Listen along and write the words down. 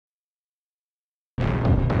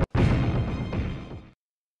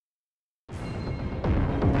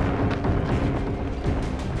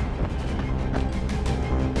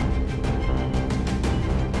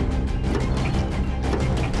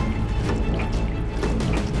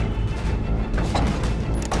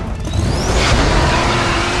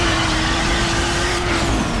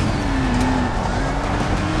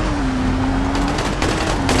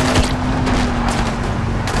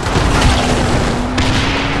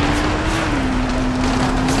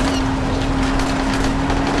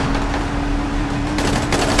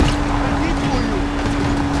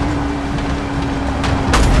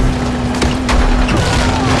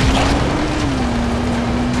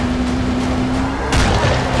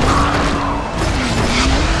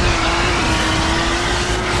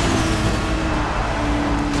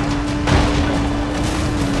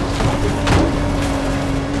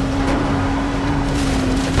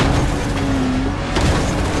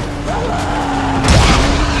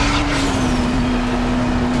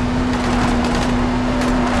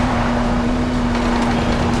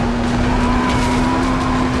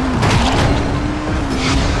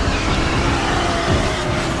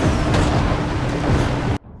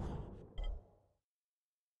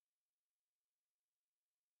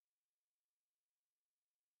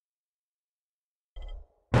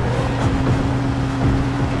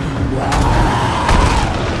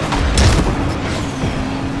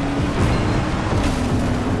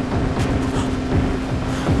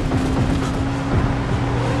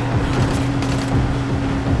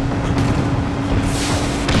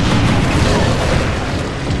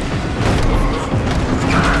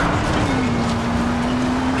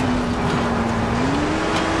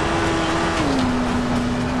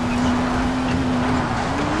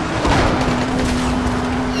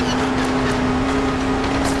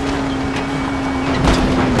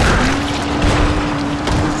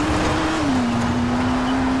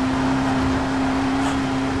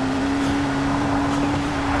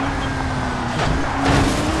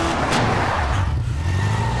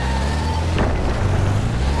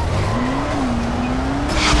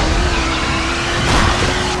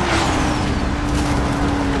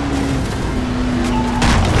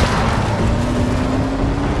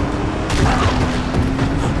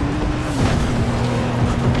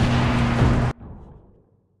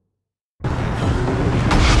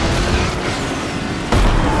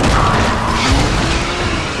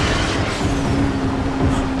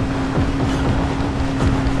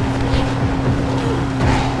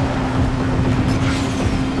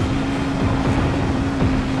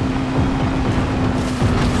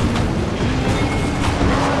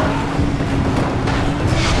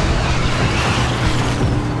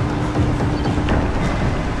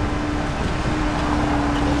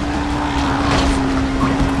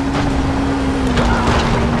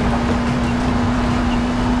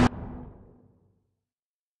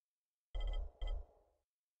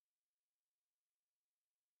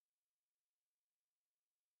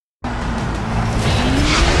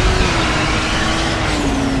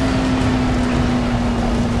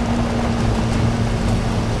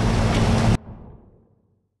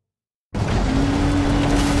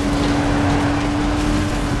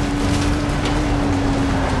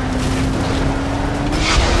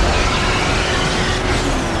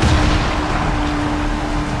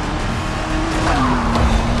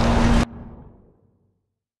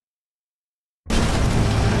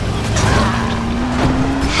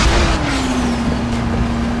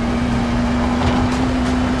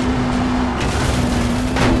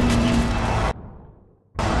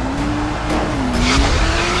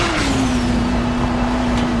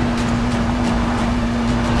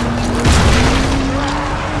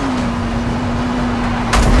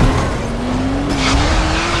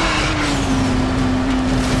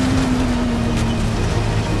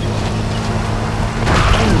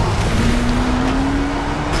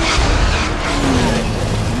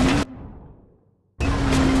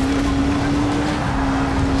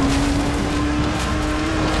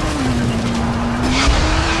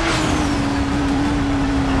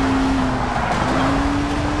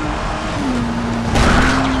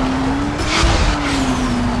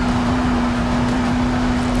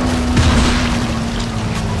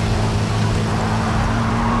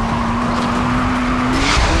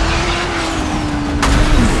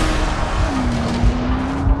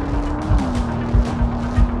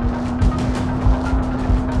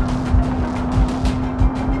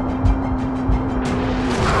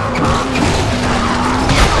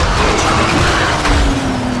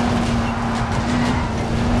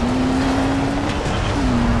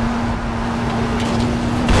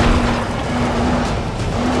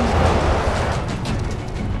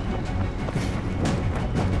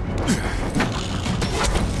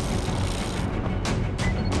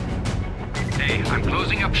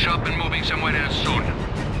heading somewhere else soon.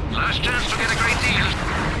 Last chance to get a great deal.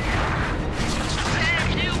 There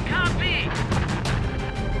you copy!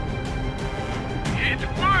 It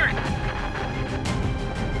worked!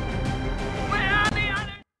 Where are the others?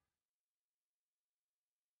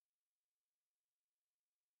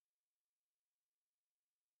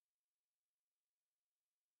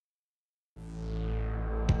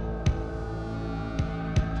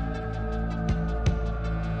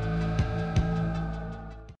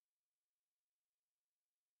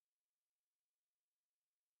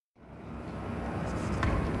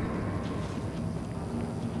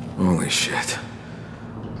 Holy shit.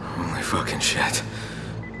 Holy fucking shit.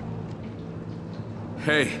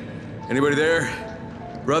 Hey, anybody there?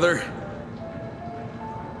 Brother?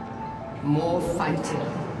 More fighting.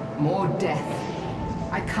 More death.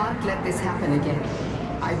 I can't let this happen again.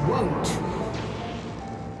 I won't.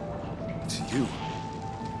 It's you.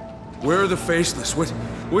 Where are the Faceless?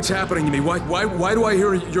 What's happening to me? Why do I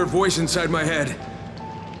hear your voice inside my head?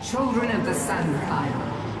 Children of the Sun, Kyle.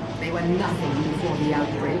 They were nothing before the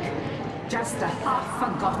outbreak. Just a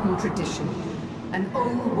half-forgotten tradition. An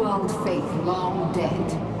old-world faith long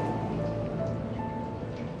dead.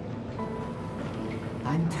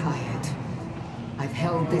 I'm tired. I've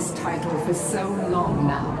held this title for so long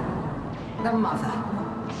now. The Mother.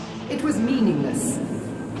 It was meaningless.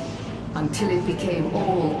 Until it became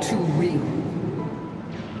all too real.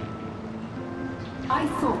 I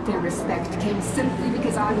thought their respect came simply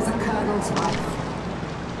because I was a colonel's wife.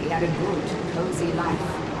 He had a good, cozy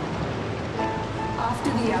life. After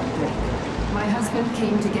the outbreak, my husband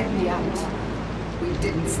came to get me out. We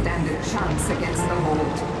didn't stand a chance against the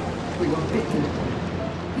Horde. We were bitten.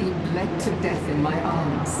 He bled to death in my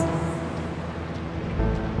arms.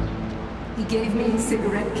 He gave me his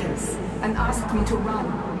cigarette case and asked me to run.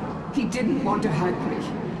 He didn't want to hurt me.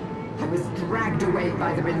 I was dragged away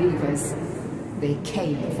by the relievers. They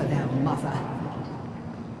came for their mother.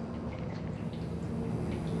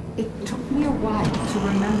 It took me a while to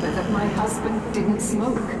remember that my husband didn't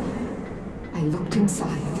smoke. I looked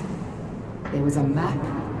inside. There was a map,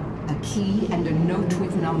 a key, and a note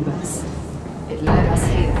with numbers. It led us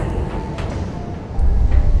here.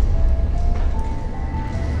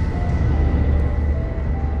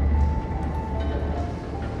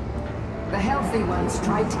 The healthy ones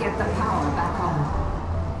tried to get the power back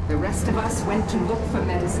on. The rest of us went to look for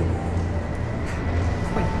medicine.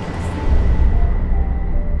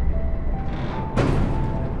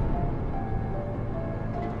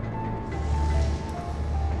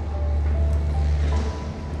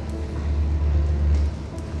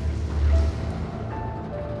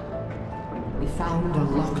 We found a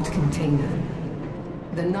locked container.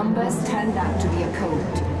 The numbers turned out to be a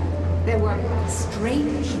code. There were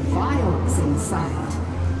strange vials inside.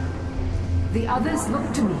 The others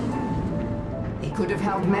looked to me. They could have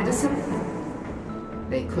held medicine.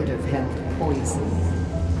 They could have held poison.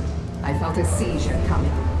 I felt a seizure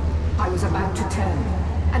coming. I was about to turn,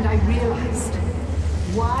 and I realized,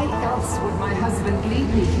 why else would my husband lead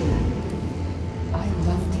me here? I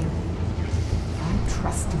loved him. I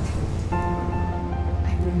trusted him.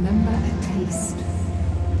 I remember a taste.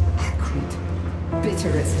 Acrid,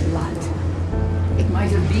 bitter as blood. It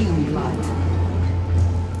might have been blood.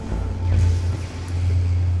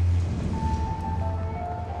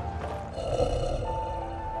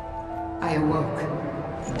 I awoke,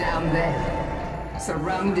 down there,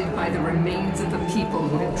 surrounded by the remains of the people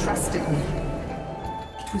who had trusted me.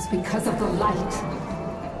 It was because of the light.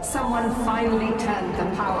 Someone finally turned the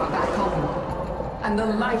power back on, and the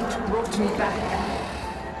light brought me back.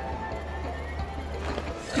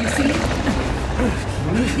 You see,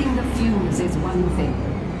 breathing the fumes is one thing,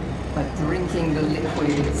 but drinking the liquid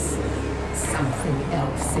is something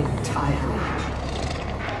else entirely.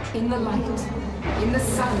 In the light, in the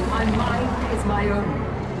sun, my mind is my own.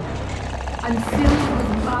 I'm filled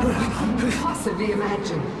with love you can possibly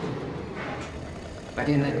imagine. But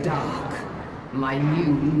in the dark, my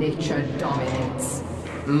new nature dominates.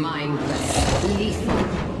 Mindless, lethal.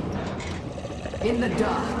 In the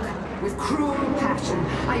dark, with cruel passion,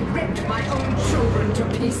 I ripped my own children to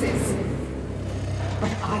pieces.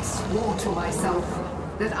 But I swore to myself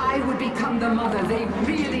that I would become the mother they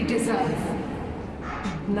really deserve.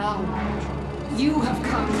 Now, you have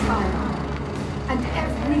come, Kyle. And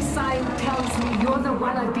every sign tells me you're the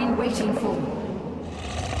one I've been waiting for.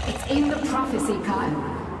 It's in the prophecy, Kyle.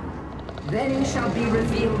 Then shall be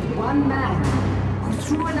revealed one man who,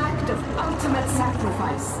 through an act of ultimate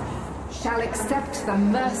sacrifice, shall accept the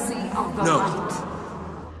mercy of the light.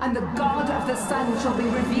 And the God of the sun shall be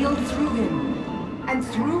revealed through him. And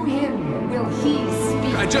through him will he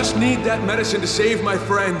speak. I just need that medicine to save my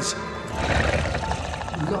friends.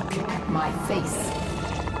 Look at my face.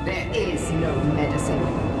 There is no medicine.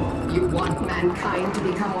 You want mankind to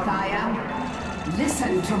become what I am?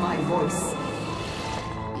 Listen to my voice.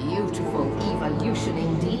 Beautiful evolution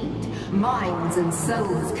indeed. Minds and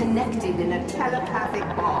souls connected in a telepathic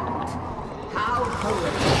bond. How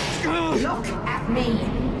poetic. Look at me.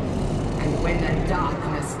 And when the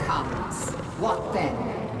darkness comes, what then?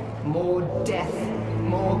 More death,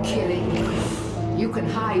 more killing. You can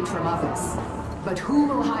hide from others, but who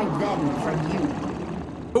will hide them from you?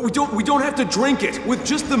 But we don't have to drink it with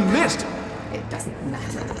just the mist. It doesn't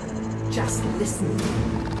matter. Just listen.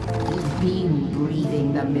 You've been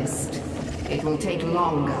breathing the mist. It will take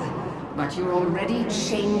longer, but you're already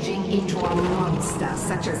changing into a monster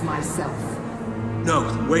such as myself. No,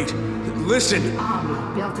 wait. Listen. Army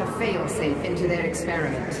built a failsafe into their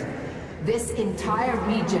experiment. This entire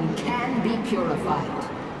region can be purified.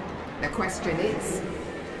 The question is,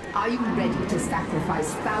 are you ready to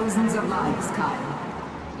sacrifice thousands of lives, Kyle?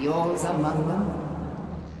 Yours among them?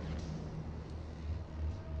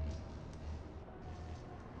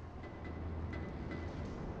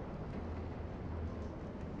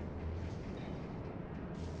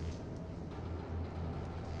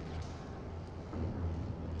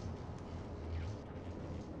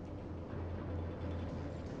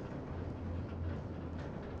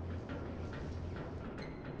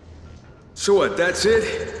 So what, that's it?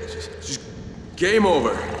 Just game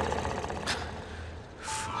over.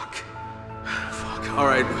 Fuck. All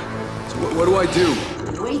right. So what do I do?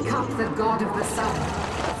 Wake up the god of the sun.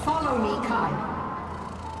 Follow me, Kyle.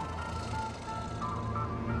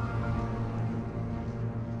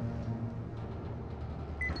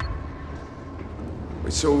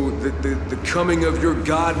 Wait, so the coming of your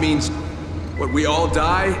god means what, we all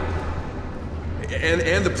die?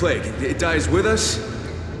 And the plague, it dies with us?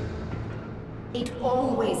 It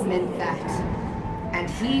always meant that. And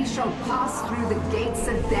he shall pass through the gates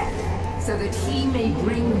of death, so that he may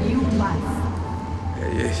bring new life.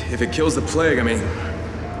 If it kills the plague, I mean,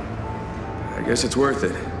 I guess it's worth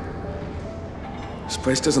it. This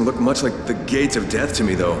place doesn't look much like the gates of death to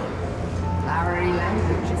me, though. Flowery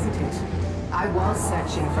language, isn't it? I was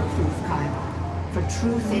searching for proof, Kyle. For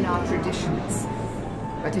truth in our traditions.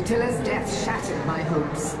 But Attila's death shattered my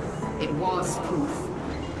hopes. It was proof.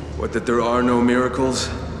 What, that there are no miracles?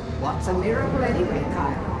 What's a miracle anyway,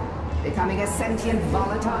 Kyle? Becoming a sentient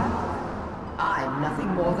volatile? I'm nothing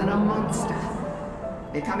more than a monster.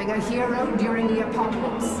 Becoming a hero during the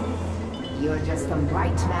apocalypse? You're just the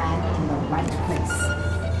right man in the right place.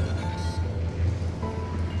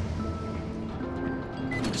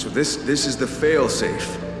 So this is the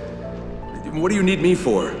fail-safe. What do you need me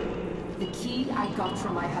for? The key I got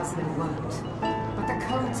from my husband worked, but the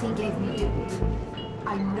codes he gave me didn't.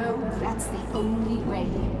 I know that's the only way.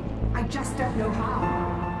 I just don't know how.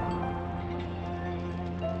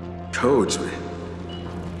 Codes?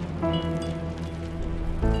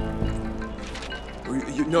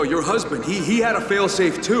 No, your husband, he had a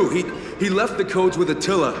failsafe too. He left the codes with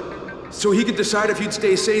Attila, so he could decide if you'd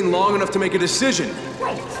stay sane long enough to make a decision.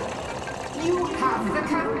 Wait! You have the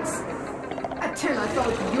codes? Attila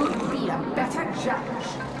thought you'd be a better judge.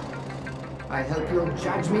 I hope you'll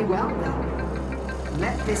judge me well, then.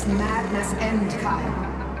 Let this madness end, Kyle.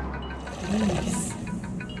 Please.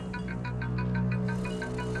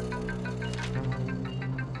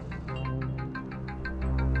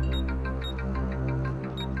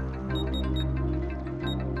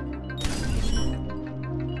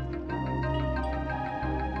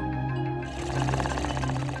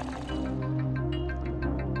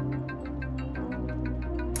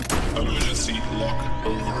 Emergency lock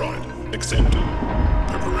override accepted.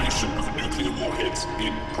 Preparation of nuclear warheads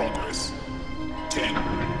in progress. 10,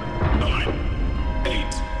 9,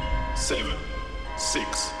 8, 7,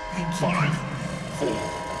 6, 5, 4,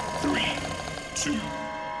 3, 2,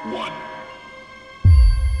 1.